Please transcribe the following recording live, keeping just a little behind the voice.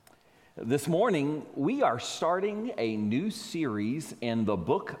This morning, we are starting a new series in the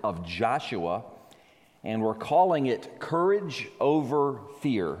book of Joshua, and we're calling it Courage Over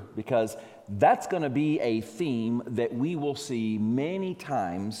Fear, because that's going to be a theme that we will see many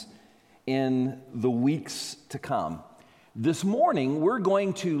times in the weeks to come. This morning, we're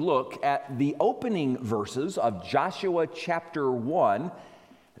going to look at the opening verses of Joshua chapter 1.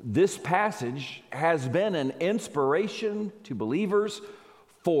 This passage has been an inspiration to believers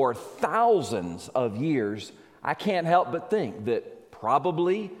for thousands of years. I can't help but think that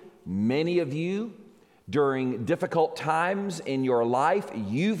probably many of you, during difficult times in your life,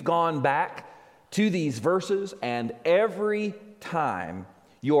 you've gone back to these verses, and every time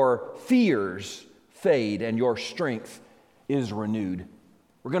your fears fade and your strength is renewed.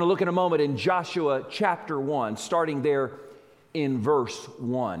 We're going to look in a moment in Joshua chapter 1, starting there in verse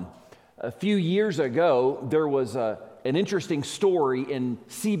 1. A few years ago, there was an interesting story in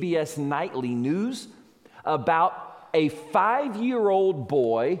CBS Nightly News about a 5-year-old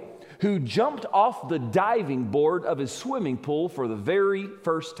boy who jumped off the diving board of his swimming pool for the very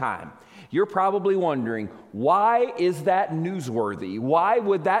first time. You're probably wondering, why is that newsworthy? Why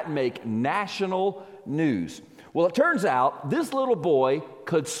would that make national news? Well, it turns out this little boy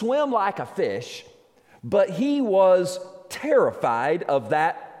could swim like a fish, but he was terrified of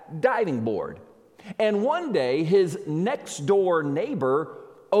that diving board. And one day, his next door neighbor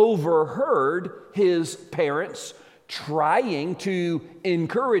overheard his parents trying to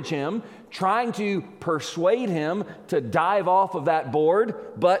encourage him, trying to persuade him to dive off of that board,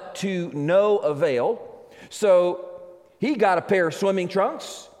 but to no avail. So he got a pair of swimming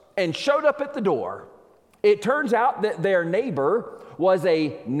trunks and showed up at the door. It turns out that their neighbor was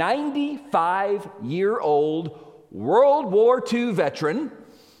a 95-year-old World War II veteran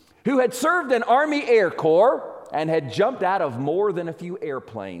who had served in Army Air Corps and had jumped out of more than a few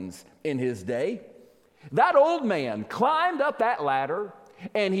airplanes in his day. That old man climbed up that ladder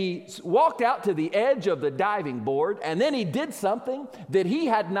and he walked out to the edge of the diving board, and then he did something that he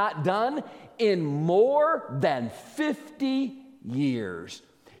had not done in more than 50 years.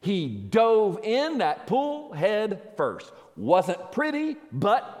 He dove in that pool head first. Wasn't pretty,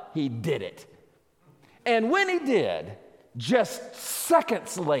 but he did it. And when he did, just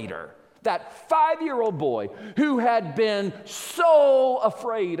seconds later, that 5-year-old boy who had been so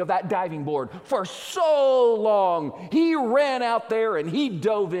afraid of that diving board for so long, he ran out there and he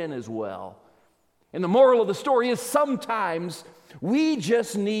dove in as well. And the moral of the story is sometimes we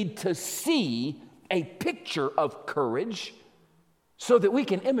just need to see a picture of courage so that we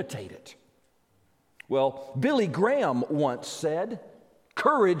can imitate it. Well, Billy Graham once said,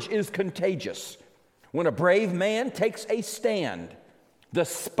 "Courage is contagious. When a brave man takes a stand, the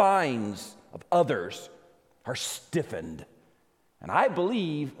spines of others are stiffened." And I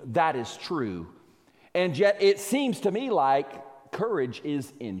believe that is true. And yet it seems to me like courage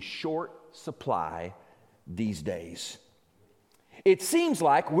is in short supply these days. It seems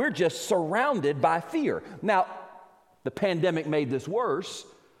like we're just surrounded by fear. Now, the pandemic made this worse,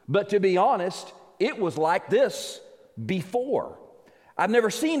 but to be honest, it was like this before. I've never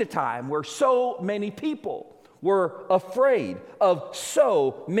seen a time where so many people were afraid of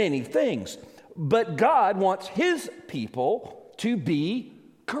so many things. But God wants His people to be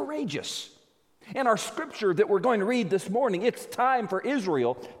courageous. In our scripture that we're going to read this morning, it's time for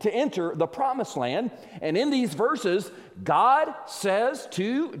Israel to enter the promised land. And in these verses, God says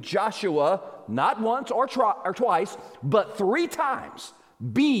to Joshua, not once or twice, but 3 times,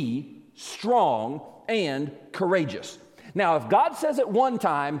 be strong and courageous. Now, if God says it 1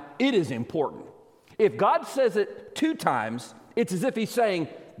 time, it is important. If God says it 2 times, it's as if He's saying,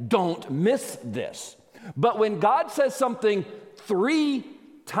 don't miss this. But when God says something 3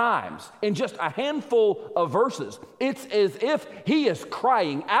 times in just a handful of verses, it's as if He is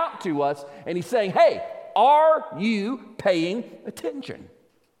crying out to us and He's saying, hey, are you paying attention?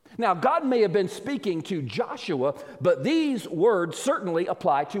 Now, God may have been speaking to Joshua, but these words certainly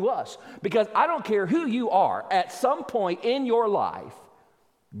apply to us. Because I don't care who you are, at some point in your life,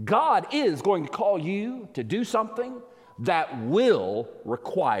 God is going to call you to do something that will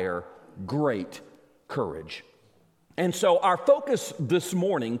require great courage. And so our focus this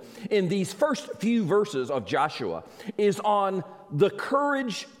morning in these first few verses of Joshua is on the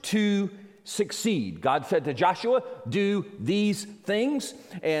courage to succeed. God said to Joshua, do these things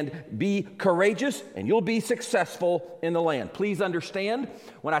and be courageous and you'll be successful in the land. Please understand,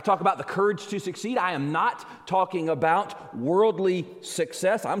 when I talk about the courage to succeed, I am not talking about worldly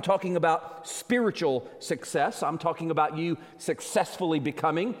success. I'm talking about spiritual success. I'm talking about you successfully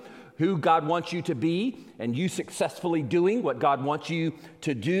becoming who God wants you to be and you successfully doing what God wants you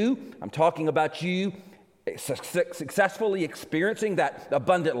to do. I'm talking about you successfully experiencing that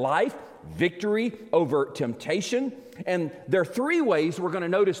abundant life, victory over temptation. And there are three ways we're going to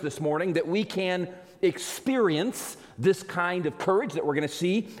notice this morning that we can experience this kind of courage that we're going to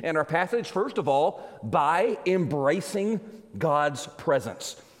see in our passage. First of all, by embracing God's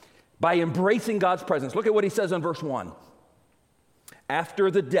presence. By embracing God's presence. Look at what he says in verse 1.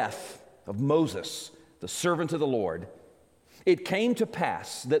 After the death of Moses, the servant of the Lord, it came to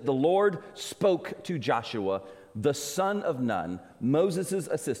pass that the Lord spoke to Joshua, the son of Nun, Moses'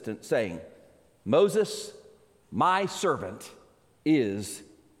 assistant, saying, Moses, my servant, is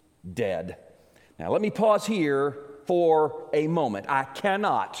dead. Now let me pause here for a moment. I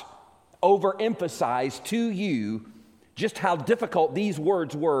cannot overemphasize to you just how difficult these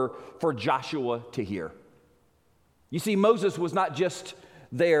words were for Joshua to hear. You see, Moses was not just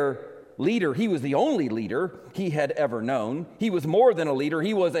their leader. He was the only leader he had ever known. He was more than a leader.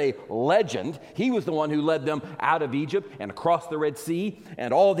 He was a legend. He was the one who led them out of Egypt and across the Red Sea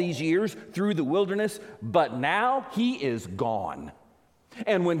and all these years through the wilderness. But now he is gone.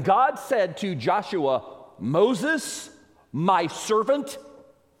 And when God said to Joshua, Moses, my servant,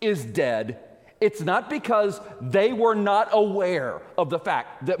 is dead, it's not because they were not aware of the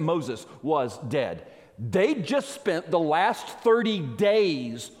fact that Moses was dead. They just spent the last 30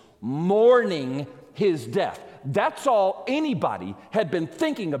 days mourning his death. That's all anybody had been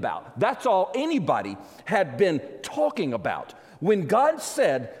thinking about. That's all anybody had been talking about. When God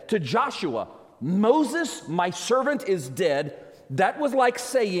said to Joshua, Moses, my servant, is dead, that was like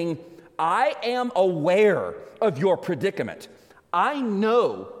saying, I am aware of your predicament. I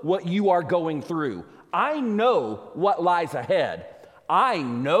know what you are going through. I know what lies ahead. I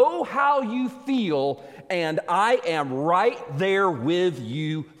know how you feel, and I am right there with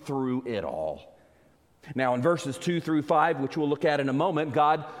you through it all. Now, in verses 2 through 5, which we'll look at in a moment,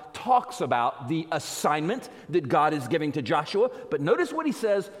 God talks about the assignment that God is giving to Joshua. But notice what he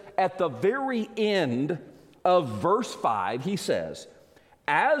says at the very end of verse 5. He says,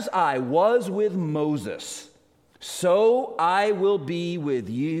 as I was with Moses, so I will be with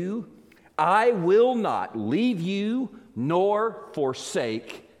you. I will not leave you nor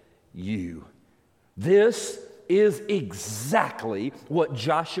forsake you. This is exactly what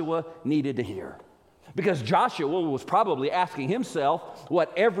Joshua needed to hear. Because Joshua was probably asking himself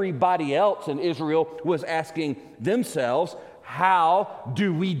what everybody else in Israel was asking themselves, how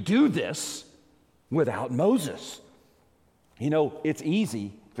do we do this without Moses? You know, it's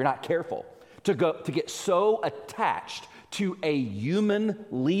easy, if you're not careful, to get so attached to a human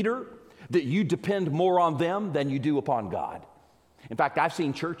leader that you depend more on them than you do upon God. In fact, I've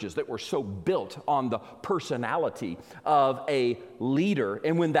seen churches that were so built on the personality of a leader,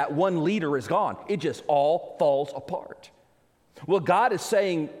 and when that one leader is gone, it just all falls apart. Well, God is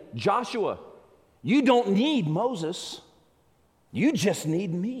saying, Joshua, you don't need Moses. You just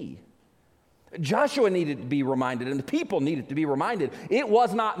need me. Joshua needed to be reminded, and the people needed to be reminded. It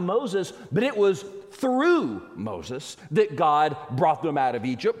was not Moses, but it was through Moses that God brought them out of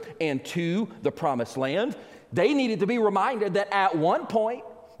Egypt and to the promised land. They needed to be reminded that at one point,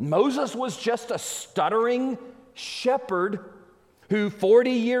 Moses was just a stuttering shepherd who 40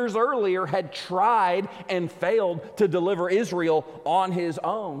 years earlier had tried and failed to deliver Israel on his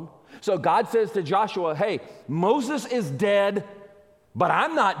own. So God says to Joshua, hey, Moses is dead, but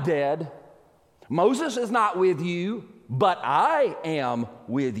I'm not dead. Moses is not with you, but I am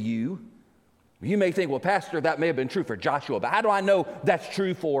with you. You may think, well, Pastor, that may have been true for Joshua, but how do I know that's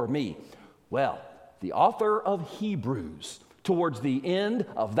true for me? Well, the author of Hebrews, towards the end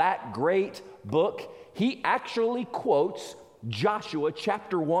of that great book, he actually quotes Joshua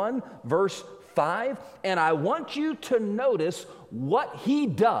chapter 1, verse 5, and I want you to notice what he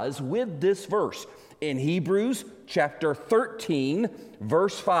does with this verse. In Hebrews chapter 13,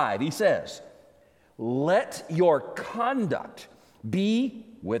 verse 5, he says, let your conduct be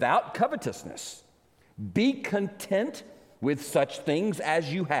without covetousness. Be content with such things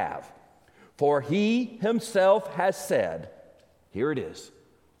as you have. For he himself has said, here it is,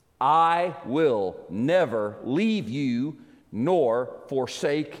 I will never leave you nor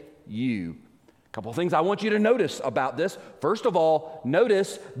forsake you. A couple of things I want you to notice about this. First of all,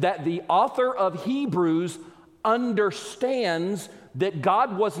 notice that the author of Hebrews understands that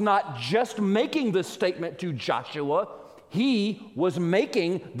God was not just making this statement to Joshua, he was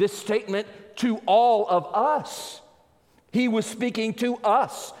making this statement to all of us. He was speaking to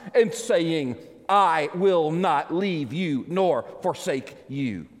us and saying, I will not leave you nor forsake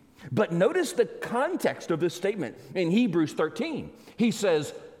you. But notice the context of this statement in Hebrews 13. He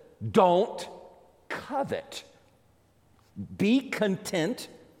says, don't covet. Be content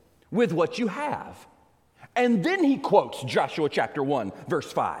with what you have. And then he quotes Joshua chapter 1,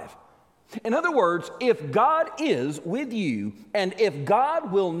 verse 5. In other words, if God is with you and if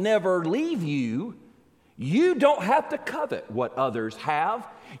God will never leave you, you don't have to covet what others have.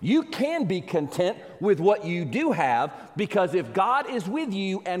 You can be content with what you do have, because if God is with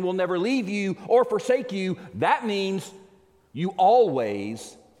you and will never leave you or forsake you, that means you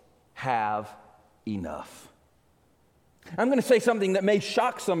always have enough. I'm going to say something that may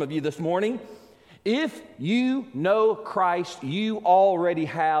shock some of you this morning. If you know Christ, you already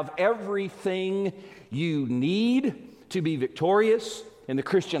have everything you need to be victorious in the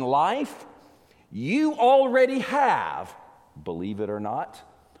Christian life. You already have, believe it or not,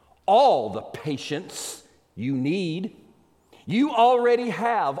 all the patience you need. You already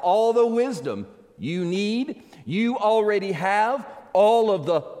have all the wisdom you need. You already have all of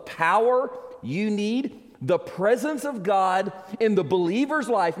the power you need. The presence of God in the believer's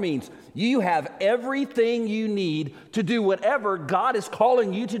life means you have everything you need to do whatever God is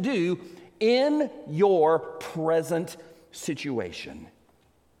calling you to do in your present situation.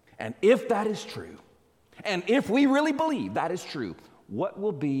 And if that is true, and if we really believe that is true, what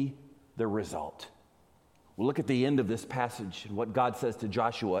will be the result? We'll look at the end of this passage and what God says to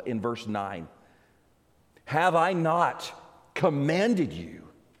Joshua in verse 9. Have I not commanded you?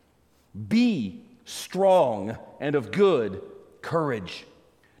 Be strong and of good courage.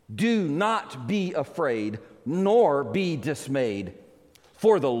 Do not be afraid, nor be dismayed,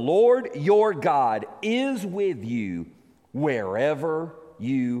 for the Lord your God is with you wherever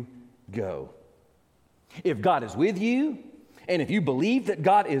you go. If God is with you, and if you believe that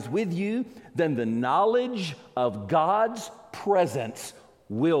God is with you, then the knowledge of God's presence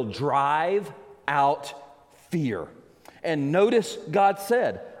will drive out fear. And notice God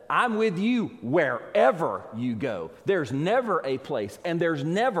said, I'm with you wherever you go. There's never a place and there's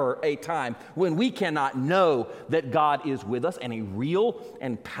never a time when we cannot know that God is with us in a real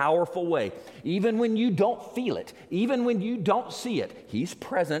and powerful way. Even when you don't feel it, even when you don't see it, He's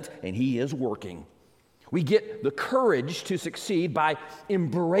present and He is working. We get the courage to succeed by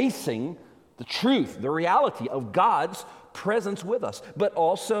embracing the truth, the reality of God's presence with us, but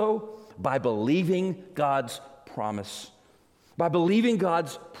also by believing God's promise. By believing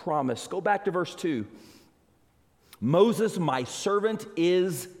God's promise. Go back to verse 2. Moses, my servant,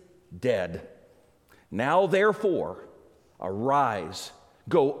 is dead. Now, therefore, arise,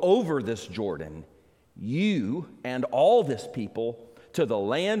 go over this Jordan, you and all this people, to the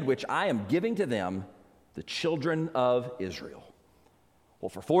land which I am giving to them, the children of Israel. Well,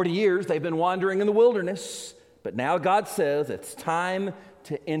 for 40 years, they've been wandering in the wilderness, but now God says it's time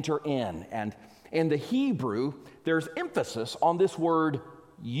to enter in. And in the Hebrew, there's emphasis on this word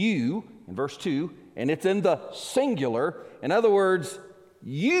you in verse 2, and it's in the singular. In other words,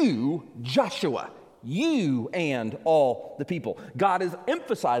 you, Joshua, you and all the people. God is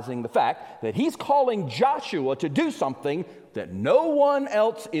emphasizing the fact that He's calling Joshua to do something that no one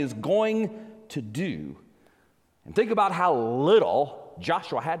else is going to do. And think about how little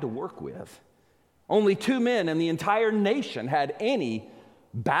Joshua had to work with. Only 2 men in the entire nation had any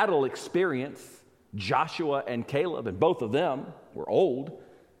battle experience, Joshua and Caleb, and both of them were old.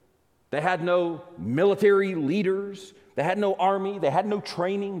 They had no military leaders. They had no army. They had no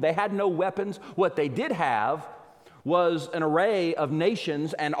training. They had no weapons. What they did have was an array of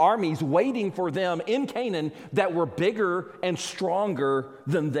nations and armies waiting for them in Canaan that were bigger and stronger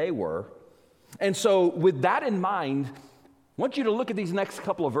than they were. And so with that in mind, I want you to look at these next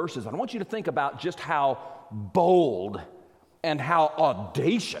couple of verses. I want you to think about just how bold and how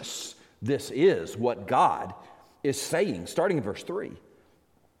audacious this is, what God is saying, starting in verse 3.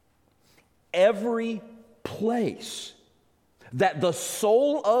 Every place that the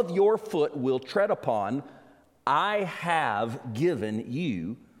sole of your foot will tread upon, I have given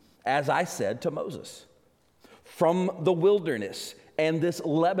you, as I said to Moses. From the wilderness and this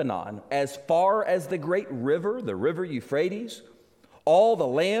Lebanon, as far as the great river, the river Euphrates, all the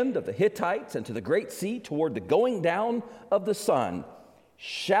land of the Hittites, and to the great sea toward the going down of the sun,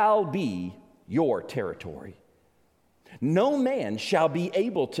 shall be your territory. No man shall be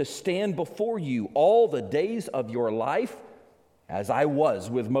able to stand before you all the days of your life. As I was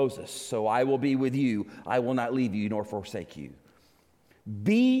with Moses, so I will be with you. I will not leave you nor forsake you.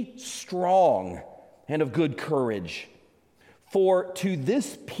 Be strong and of good courage, for to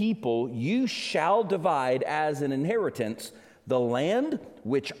this people you shall divide as an inheritance the land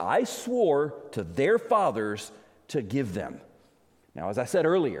which I swore to their fathers to give them. Now, as I said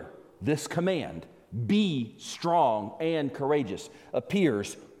earlier, this command, be strong and courageous,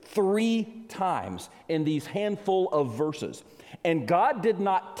 appears 3 times in these handful of verses. And God did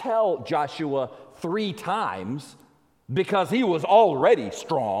not tell Joshua 3 times because he was already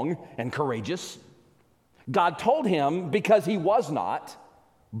strong and courageous. God told him because he was not,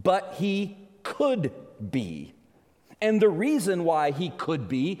 but he could be. And the reason why he could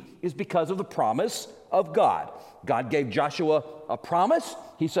be is because of the promise of God. God gave Joshua a promise.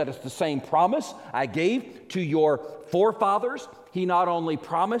 He said, it's the same promise I gave to your forefathers. He not only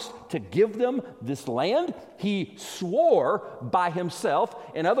promised to give them this land, he swore by himself,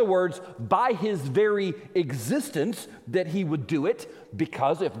 in other words, by his very existence, that he would do it,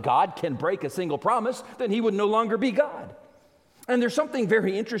 because if God can break a single promise, then he would no longer be God. And there's something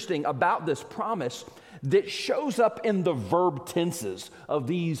very interesting about this promise that shows up in the verb tenses of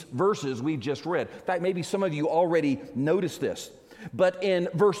these verses we've just read. In fact, maybe some of you already noticed this. But in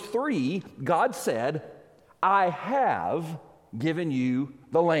verse 3, God said, I have given you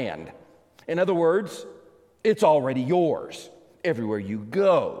the land. In other words, it's already yours. Everywhere you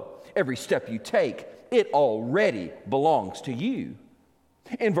go, every step you take, it already belongs to you.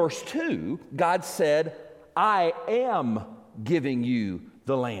 In verse 2, God said, I am giving you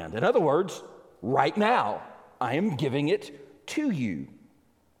the land. In other words, right now, I am giving it to you.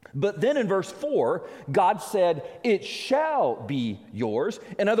 But then in verse 4, God said, it shall be yours.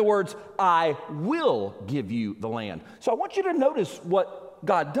 In other words, I will give you the land. So I want you to notice what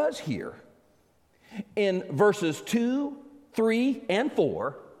God does here. In verses 2, 3, and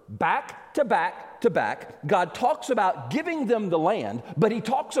 4, back to back to back, God talks about giving them the land, but he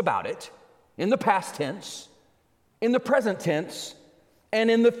talks about it in the past tense, in the present tense, and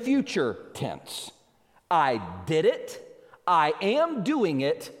in the future tense. I did it, I am doing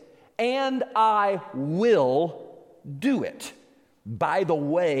it, and I will do it. By the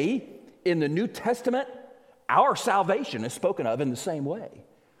way, in the New Testament, our salvation is spoken of in the same way.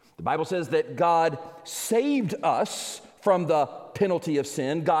 The Bible says that God saved us from the penalty of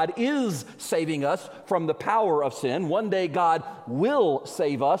sin. God is saving us from the power of sin. One day God will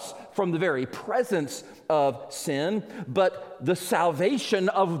save us from the very presence of sin. But the salvation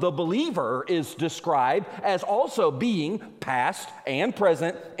of the believer is described as also being past and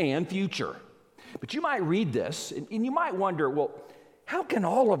present and future. But you might read this and you might wonder, well, how can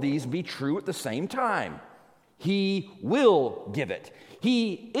all of these be true at the same time? He will give it.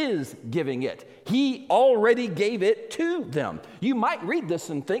 He is giving it. He already gave it to them. You might read this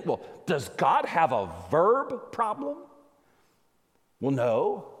and think, well, does God have a verb problem? Well,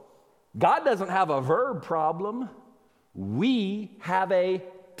 no. God doesn't have a verb problem. We have a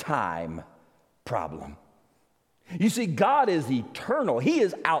time problem. You see, God is eternal. He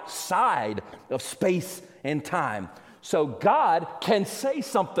is outside of space and time. So God can say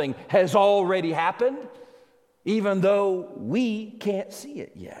something has already happened, even though we can't see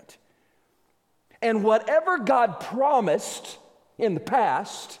it yet. And whatever God promised in the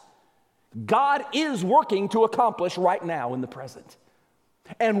past, God is working to accomplish right now in the present.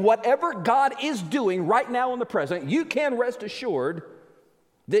 And whatever God is doing right now in the present, you can rest assured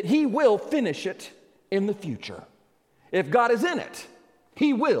that he will finish it in the future. If God is in it,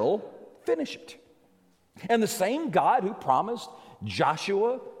 he will finish it. And the same God who promised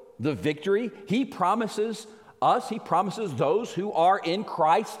Joshua the victory, he promises us, he promises those who are in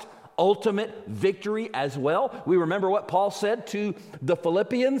Christ ultimate victory as well. We remember what Paul said to the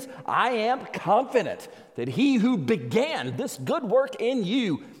Philippians, I am confident that he who began this good work in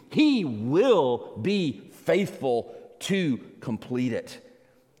you, he will be faithful to complete it.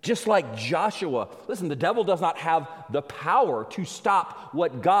 Just like Joshua, listen, the devil does not have the power to stop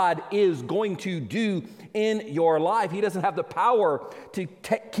what God is going to do in your life. He doesn't have the power to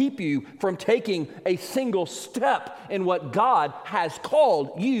keep you from taking a single step in what God has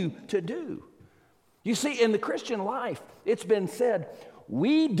called you to do. You see, in the Christian life, it's been said,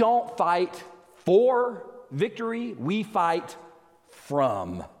 we don't fight for victory, we fight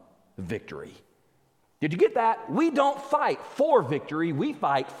from victory. Did you get that? We don't fight for victory, we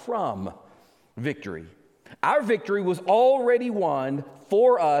fight from victory. Our victory was already won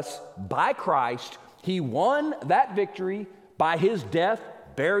for us by Christ. He won that victory by his death,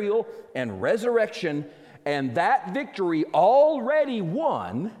 burial, and resurrection, and that victory already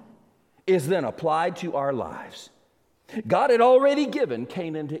won is then applied to our lives. God had already given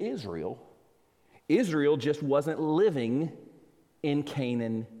Canaan to Israel. Israel just wasn't living in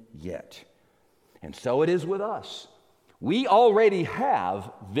Canaan yet. And so it is with us. We already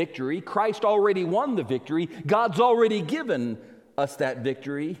have victory. Christ already won the victory. God's already given us that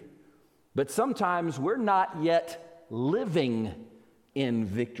victory. But sometimes we're not yet living in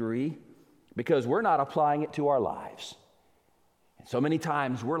victory because we're not applying it to our lives. So many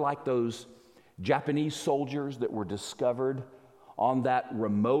times we're like those Japanese soldiers that were discovered on that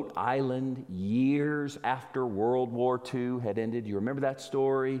remote island years after World War II had ended. You remember that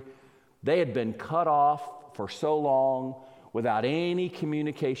story? They had been cut off for so long without any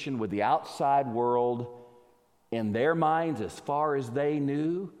communication with the outside world. In their minds, as far as they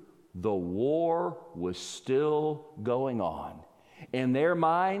knew, the war was still going on. In their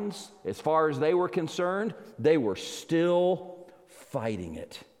minds, as far as they were concerned, they were still fighting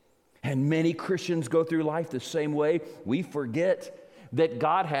it. And many Christians go through life the same way. We forget that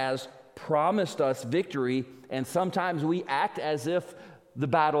God has promised us victory, and sometimes we act as if the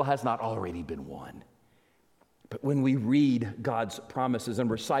battle has not already been won. But when we read God's promises and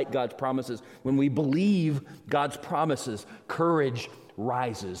recite God's promises, when we believe God's promises, courage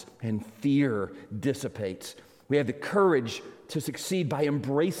rises and fear dissipates. We have the courage to succeed by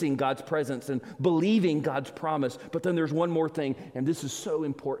embracing God's presence and believing God's promise. But then there's one more thing, and this is so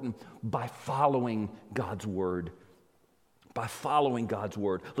important, by following God's word. By following God's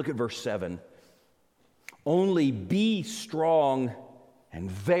word. Look at verse 7. Only be strong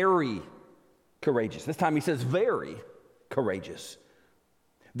and very courageous. This time he says very courageous,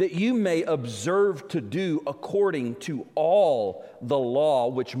 that you may observe to do according to all the law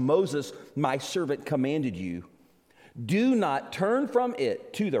which Moses my servant commanded you. Do not turn from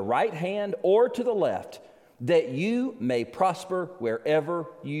it to the right hand or to the left, that you may prosper wherever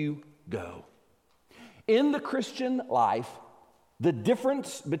you go. In the Christian life, the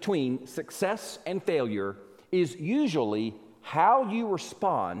difference between success and failure is usually how you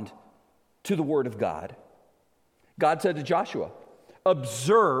respond to the Word of God. God said to Joshua,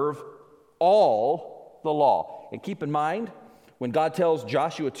 observe all the law. And keep in mind, when God tells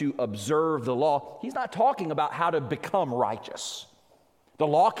Joshua to observe the law, he's not talking about how to become righteous. The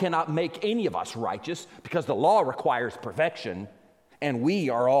law cannot make any of us righteous because the law requires perfection, and we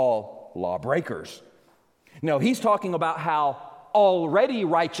are all lawbreakers. No, he's talking about how already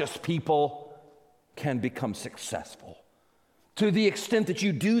righteous people can become successful. To the extent that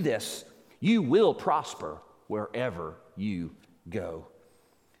you do this, you will prosper wherever you go.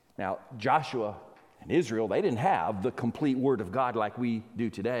 Now, Joshua and Israel, they didn't have the complete Word of God like we do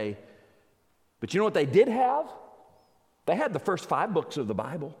today. But you know what they did have? They had the first 5 books of the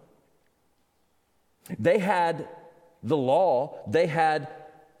Bible. They had the law. They had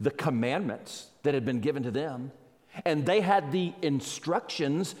the commandments that had been given to them. And they had the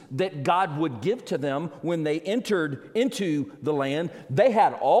instructions that God would give to them when they entered into the land. They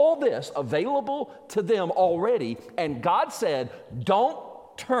had all this available to them already. And God said, don't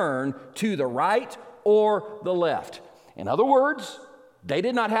turn to the right or the left. In other words, they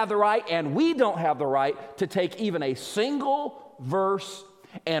did not have the right, and we don't have the right to take even a single verse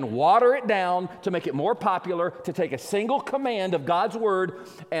and water it down to make it more popular, to take a single command of God's word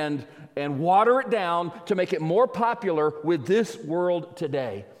and water it down to make it more popular with this world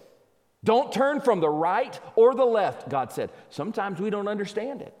today. Don't turn from the right or the left, God said. Sometimes we don't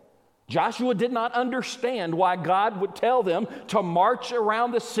understand it. Joshua did not understand why God would tell them to march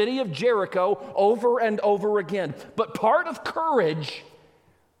around the city of Jericho over and over again. But part of courage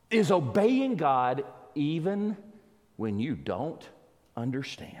is obeying God even when you don't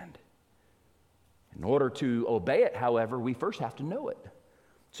understand. In order to obey it, however, we first have to know it.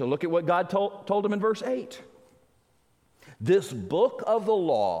 So look at what God told him in verse 8. This book of the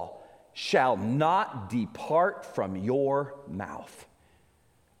law shall not depart from your mouth,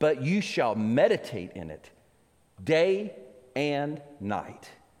 but you shall meditate in it day and night,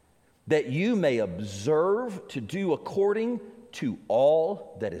 that you may observe to do according to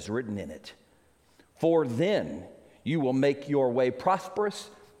all that is written in it. For then you will make your way prosperous,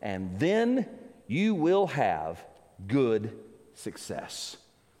 and then you will have good success.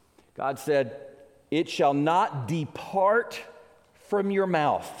 God said, it shall not depart from your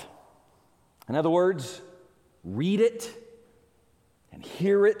mouth. In other words, read it and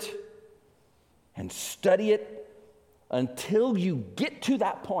hear it and study it until you get to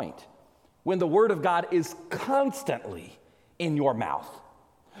that point when the Word of God is constantly in your mouth.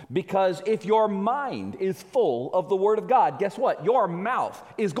 Because if your mind is full of the Word of God, guess what? Your mouth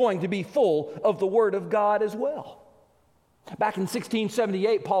is going to be full of the Word of God as well. Back in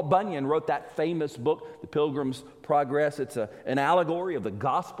 1678, Paul Bunyan wrote that famous book, The Pilgrim's Progress. It's an allegory of the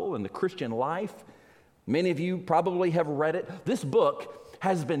gospel and the Christian life. Many of you probably have read it. This book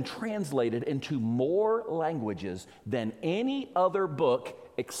has been translated into more languages than any other book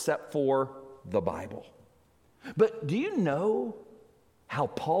except for the Bible. But do you know how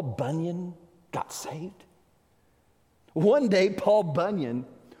Paul Bunyan got saved? One day, Paul Bunyan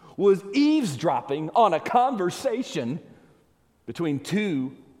was eavesdropping on a conversation between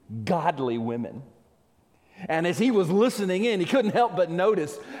two godly women. And as he was listening in, he couldn't help but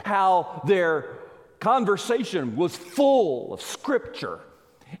notice how their conversation was full of Scripture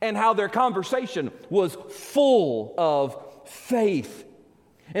and how their conversation was full of faith.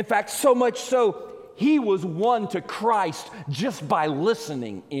 In fact, so much so, he was won to Christ just by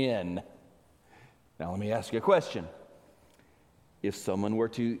listening in. Now, let me ask you a question. If someone were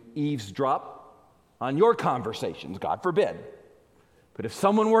to eavesdrop on your conversations, God forbid, but if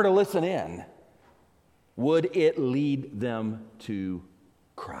someone were to listen in, would it lead them to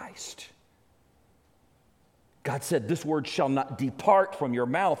Christ? God said, this word shall not depart from your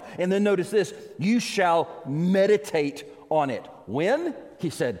mouth. And then notice this, you shall meditate on it. When? He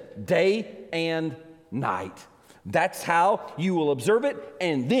said, day and night. That's how you will observe it,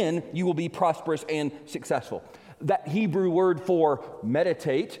 and then you will be prosperous and successful. That Hebrew word for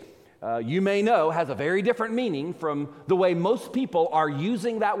meditate, you may know, has a very different meaning from the way most people are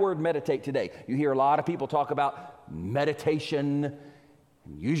using that word meditate today. You hear a lot of people talk about meditation,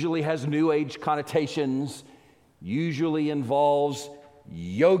 and usually has New Age connotations, usually involves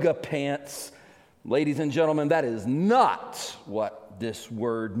yoga pants. Ladies and gentlemen, that is not what this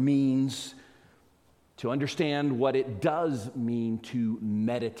word means. To understand what it does mean to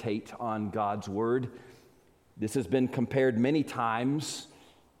meditate on God's word, this has been compared many times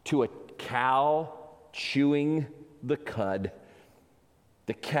to a cow chewing the cud.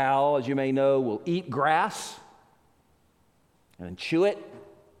 The cow, as you may know, will eat grass and then chew it,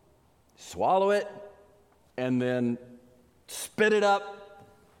 swallow it, and then spit it up,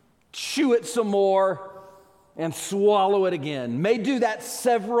 chew it some more, and swallow it again. May do that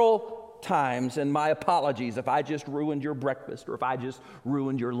several times, and my apologies if I just ruined your breakfast or if I just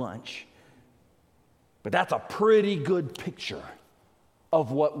ruined your lunch. But that's a pretty good picture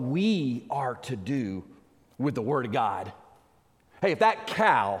of what we are to do with the Word of God. Hey, if that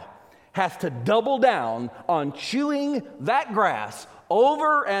cow has to double down on chewing that grass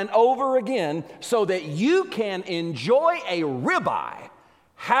over and over again so that you can enjoy a ribeye,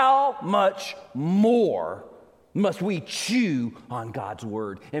 how much more must we chew on God's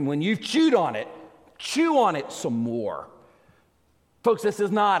Word? And when you've chewed on it, chew on it some more. Folks, this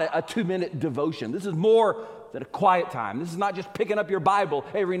is not a 2-minute devotion. This is more than a quiet time. This is not just picking up your Bible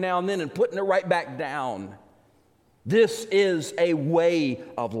every now and then and putting it right back down. This is a way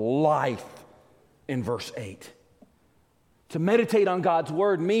of life in verse 8. To meditate on God's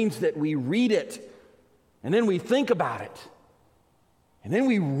Word means that we read it, and then we think about it, and then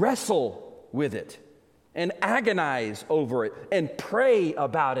we wrestle with it, and agonize over it, and pray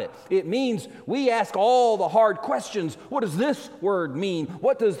about it. It means we ask all the hard questions. What does this word mean?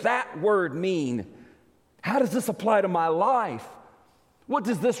 What does that word mean? How does this apply to my life? What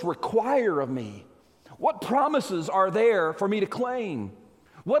does this require of me? What promises are there for me to claim?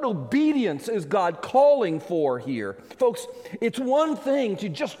 What obedience is God calling for here? Folks, it's one thing to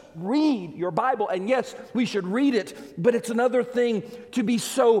just read your Bible, and yes, we should read it, but it's another thing to be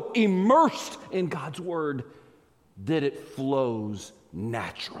so immersed in God's Word that it flows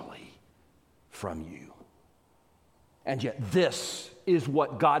naturally from you. And yet this is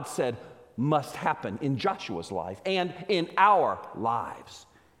what God said must happen in Joshua's life and in our lives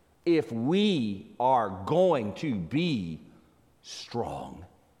if we are going to be strong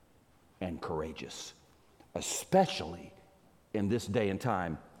and courageous, especially in this day and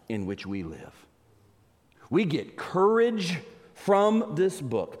time in which we live. We get courage from this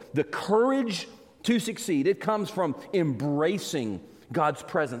book. The courage to succeed, it comes from embracing God's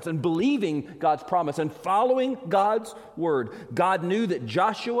presence and believing God's promise and following God's word. God knew that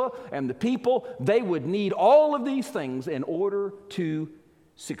Joshua and the people, they would need all of these things in order to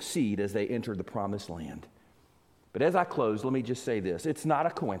succeed as they entered the promised land. But as I close, let me just say this. It's not a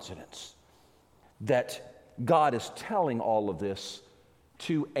coincidence that God is telling all of this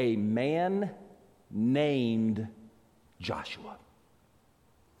to a man named Joshua.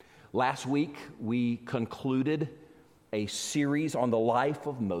 Last week, we concluded a series on the life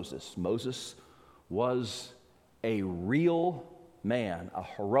of Moses. Moses was a real man, a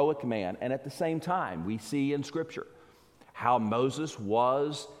heroic man, and at the same time, we see in Scripture how Moses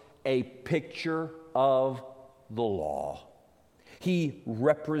was a picture of the law. He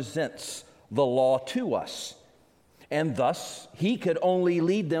represents the law to us, and thus he could only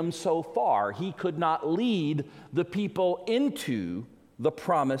lead them so far. He could not lead the people into the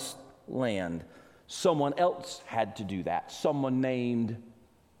promised land. Someone else had to do that, someone named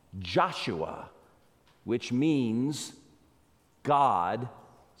Joshua, which means God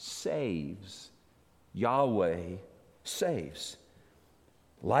saves. Yahweh saves.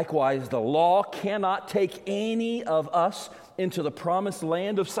 Likewise, the law cannot take any of us into the promised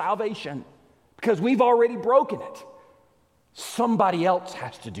land of salvation because we've already broken it. Somebody else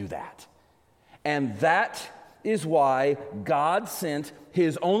has to do that. And that is why God sent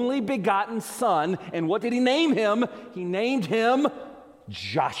his only begotten Son. And what did he name him? He named him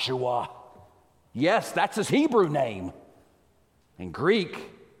Joshua. Yes, that's his Hebrew name. In Greek, it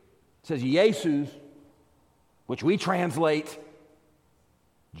says Jesus, which we translate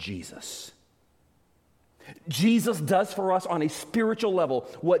Jesus. Jesus does for us on a spiritual level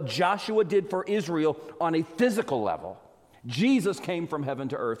what Joshua did for Israel on a physical level. Jesus came from heaven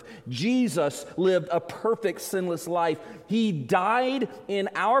to earth. Jesus lived a perfect, sinless life. He died in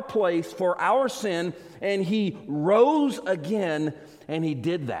our place for our sin, and he rose again, and he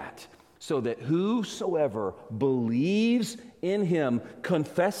did that so that whosoever believes in him,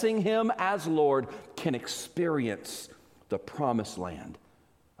 confessing him as Lord, can experience the promised land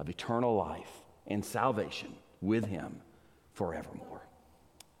of eternal life and salvation with him forevermore.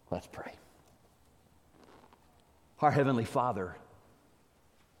 Let's pray. Our Heavenly Father,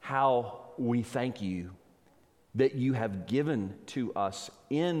 how we thank you that you have given to us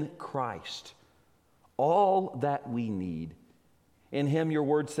in Christ all that we need. In him, your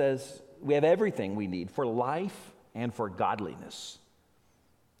word says, we have everything we need for life and for godliness.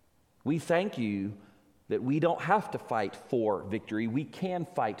 We thank you that we don't have to fight for victory. We can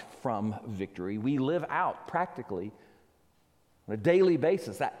fight from victory. We live out practically on a daily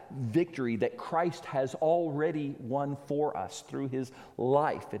basis that victory that Christ has already won for us through his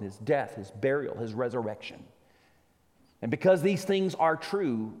life and his death, his burial, his resurrection. And because these things are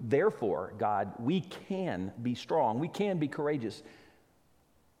true, therefore, God, we can be strong. We can be courageous.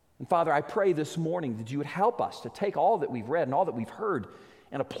 And Father, I pray this morning that you would help us to take all that we've read and all that we've heard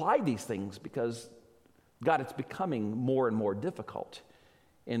and apply these things because, God, it's becoming more and more difficult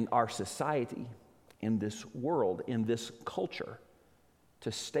in our society, in this world, in this culture,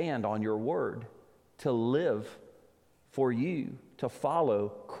 to stand on your word, to live for you, to follow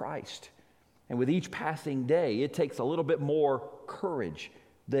Christ. And with each passing day, it takes a little bit more courage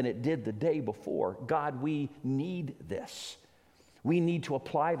than it did the day before. God, we need this. We need to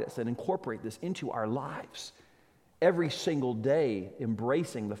apply this and incorporate this into our lives. Every single day,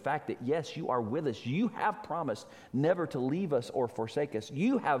 embracing the fact that, yes, you are with us. You have promised never to leave us or forsake us.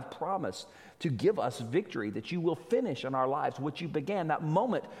 You have promised to give us victory, that you will finish in our lives what you began, that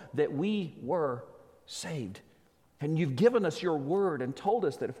moment that we were saved. And you've given us your word and told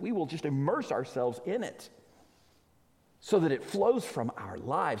us that if we will just immerse ourselves in it so that it flows from our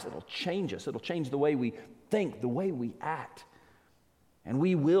lives, it'll change us. It'll change the way we think, the way we act. And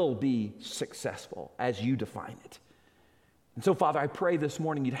we will be successful as you define it. And so, Father, I pray this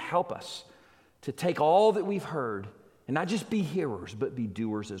morning you'd help us to take all that we've heard and not just be hearers, but be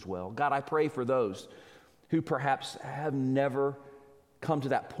doers as well. God, I pray for those who perhaps have never come to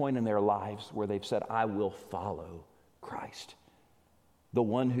that point in their lives where they've said, I will follow Christ, the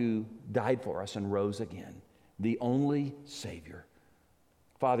one who died for us and rose again, the only Savior.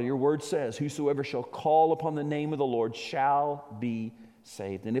 Father, your word says, whosoever shall call upon the name of the Lord shall be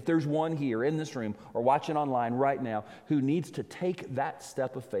saved. And if there's one here in this room or watching online right now who needs to take that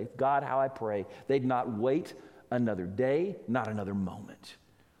step of faith, God, how I pray they'd not wait another day, not another moment,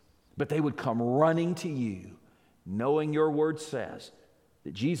 but they would come running to you, knowing your word says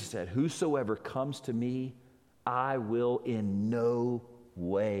that Jesus said, whosoever comes to me, I will in no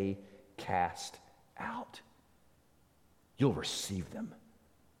way cast out. You'll receive them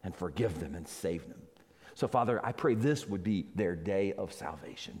and forgive them and save them. So, Father, I pray this would be their day of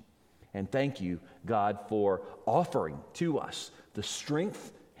salvation. And thank you, God, for offering to us the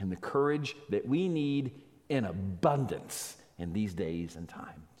strength and the courage that we need in abundance in these days and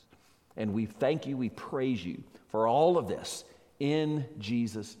times. And we thank you, we praise you for all of this in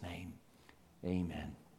Jesus' name. Amen.